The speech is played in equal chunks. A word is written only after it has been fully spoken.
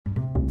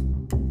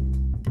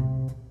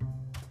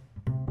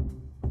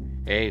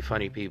Hey,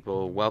 funny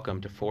people,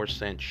 welcome to 4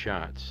 Cent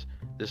Shots.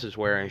 This is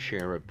where I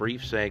share a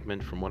brief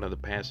segment from one of the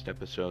past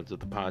episodes of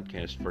the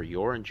podcast for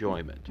your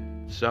enjoyment.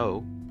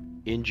 So,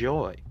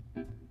 enjoy.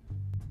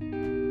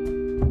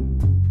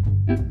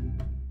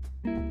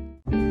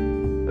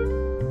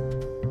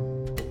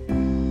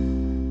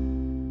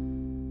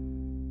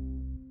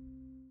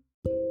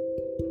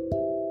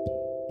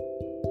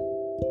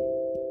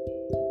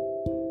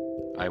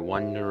 I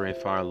wonder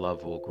if our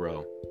love will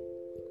grow.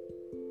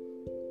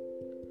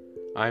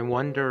 I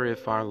wonder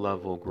if our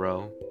love will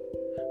grow.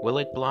 Will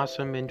it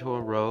blossom into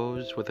a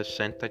rose with a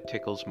scent that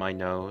tickles my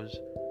nose?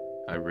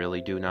 I really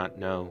do not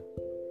know.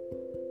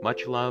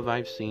 Much love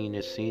I've seen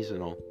is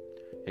seasonal.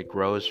 It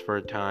grows for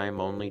a time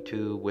only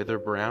to wither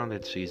brown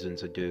at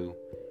season's adieu.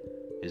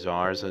 Is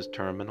ours as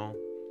terminal?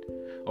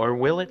 Or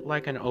will it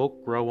like an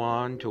oak grow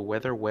on to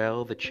weather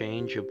well the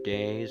change of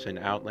days and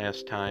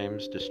outlast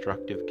time's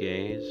destructive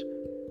gaze?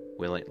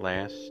 Will it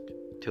last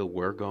till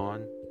we're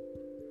gone?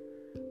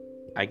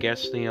 I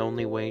guess the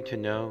only way to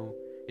know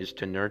is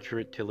to nurture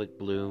it till it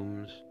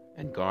blooms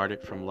and guard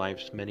it from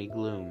life's many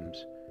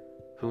glooms.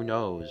 Who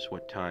knows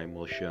what time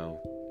will show?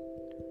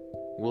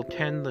 We'll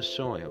tend the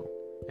soil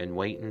and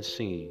wait and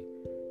see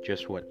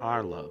just what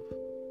our love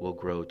will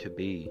grow to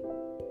be.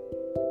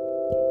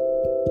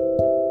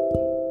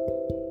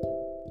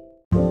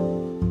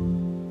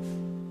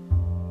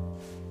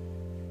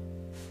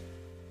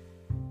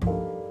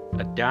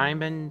 A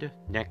diamond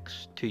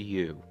next to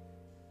you.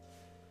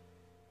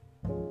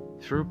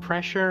 Through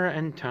pressure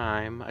and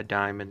time a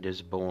diamond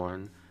is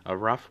born, a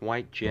rough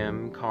white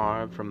gem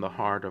carved from the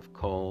heart of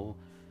coal.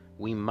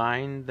 We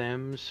mine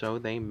them so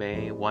they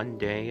may one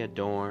day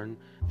adorn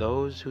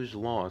those whose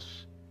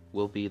loss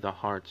will be the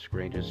heart's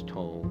greatest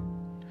toll.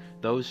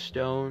 Those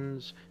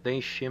stones, they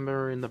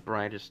shimmer in the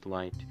brightest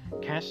light,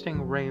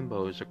 casting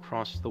rainbows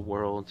across the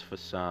world's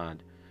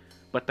facade.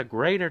 But the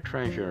greater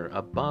treasure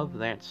above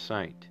that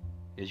sight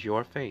is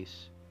your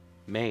face,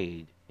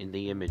 made in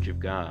the image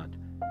of God.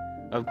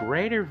 Of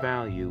greater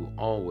value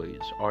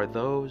always are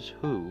those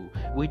who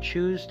we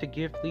choose to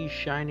give these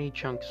shiny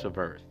chunks of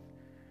earth.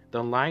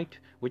 The light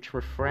which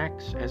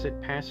refracts as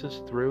it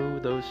passes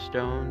through those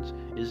stones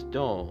is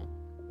dull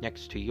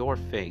next to your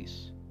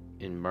face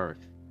in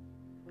mirth.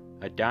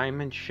 A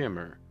diamond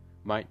shimmer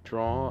might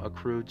draw a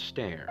crude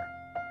stare,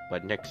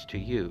 but next to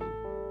you,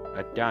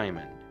 a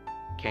diamond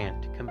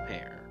can't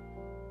compare.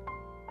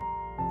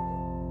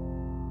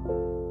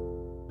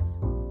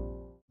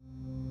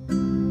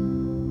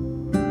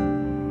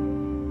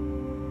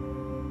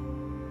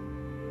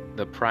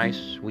 The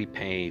price we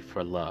pay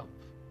for love.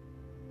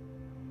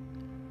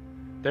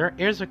 There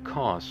is a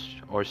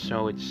cost, or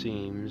so it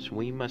seems,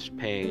 we must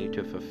pay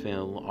to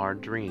fulfill our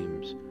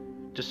dreams.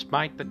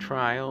 Despite the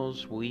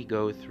trials we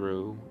go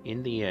through,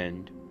 in the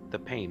end, the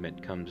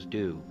payment comes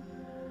due.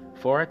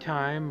 For a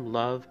time,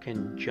 love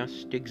can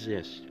just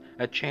exist,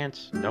 a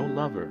chance no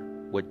lover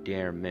would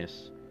dare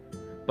miss.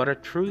 But a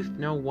truth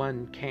no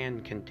one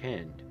can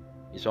contend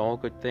is all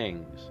good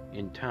things,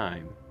 in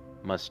time,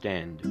 must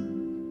end.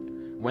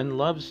 When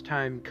love's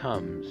time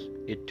comes,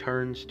 it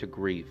turns to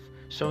grief,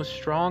 so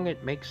strong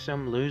it makes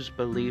some lose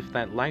belief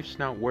that life's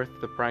not worth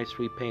the price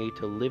we pay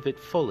to live it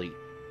fully,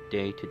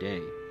 day to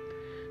day.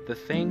 The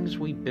things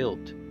we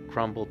built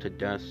crumble to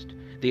dust,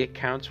 the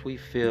accounts we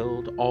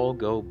filled all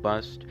go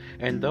bust,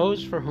 and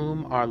those for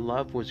whom our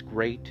love was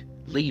great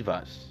leave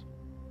us,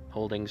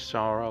 holding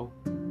sorrow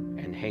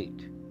and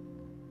hate.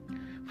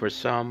 For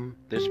some,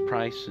 this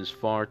price is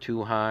far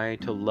too high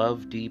to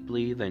love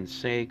deeply, then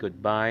say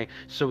goodbye,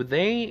 so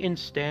they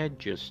instead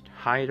just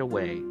hide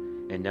away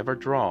and never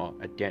draw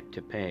a debt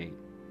to pay.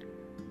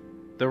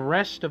 The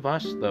rest of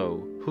us,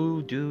 though,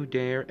 who do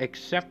dare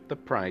accept the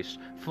price,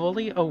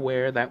 fully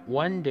aware that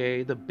one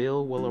day the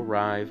bill will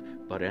arrive,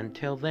 but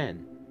until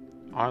then,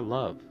 our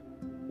love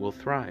will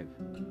thrive.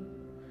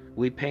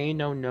 We pay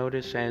no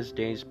notice as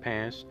days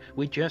pass,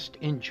 we just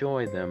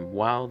enjoy them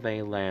while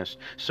they last.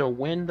 So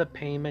when the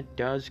payment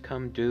does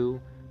come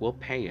due, we'll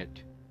pay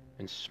it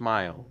and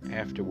smile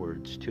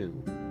afterwards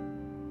too.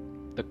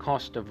 The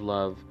cost of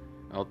love,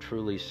 I'll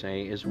truly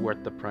say, is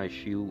worth the price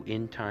you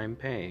in time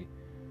pay.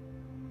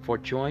 For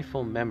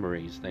joyful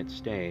memories that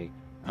stay,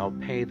 I'll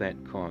pay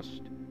that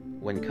cost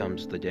when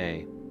comes the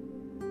day.